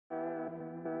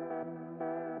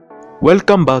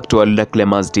Welcome back to Aludah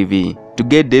Klemarz TV. To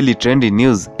get daily trending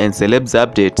news and celebs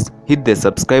updates, hit the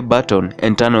subscribe button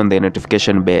and turn on the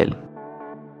notification bell.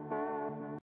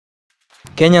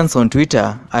 Kenyans on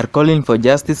Twitter are calling for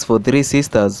justice for three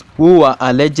sisters who were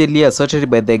allegedly assaulted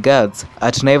by the guards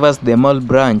at Naivas the mall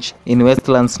branch in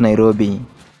Westlands, Nairobi.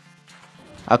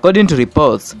 According to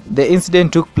reports, the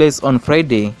incident took place on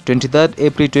Friday, 23rd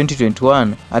April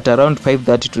 2021 at around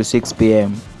 5:30 to 6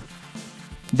 p.m.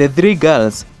 The three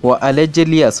girls were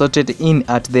allegedly assaulted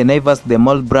at the Naivas the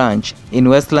mall branch in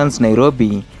Westlands,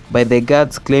 Nairobi by the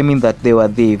guards claiming that they were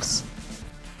thieves.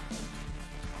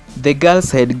 The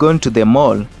girls had gone to the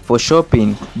mall for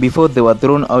shopping before they were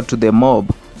thrown out to the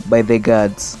mob by the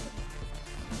guards.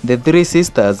 The three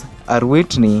sisters are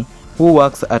Whitney, who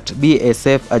works at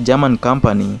BSF, a German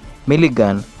company,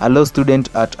 Milligan, a law student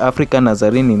at African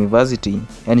Nazarene University,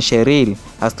 and Cheryl,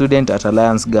 a student at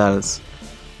Alliance Girls.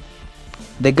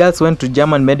 The girls went to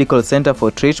German Medical Center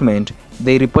for treatment.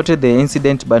 They reported the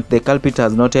incident, but the culprit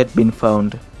has not yet been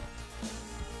found.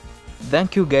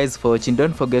 Thank you guys for watching.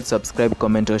 Don't forget to subscribe,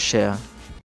 comment or share.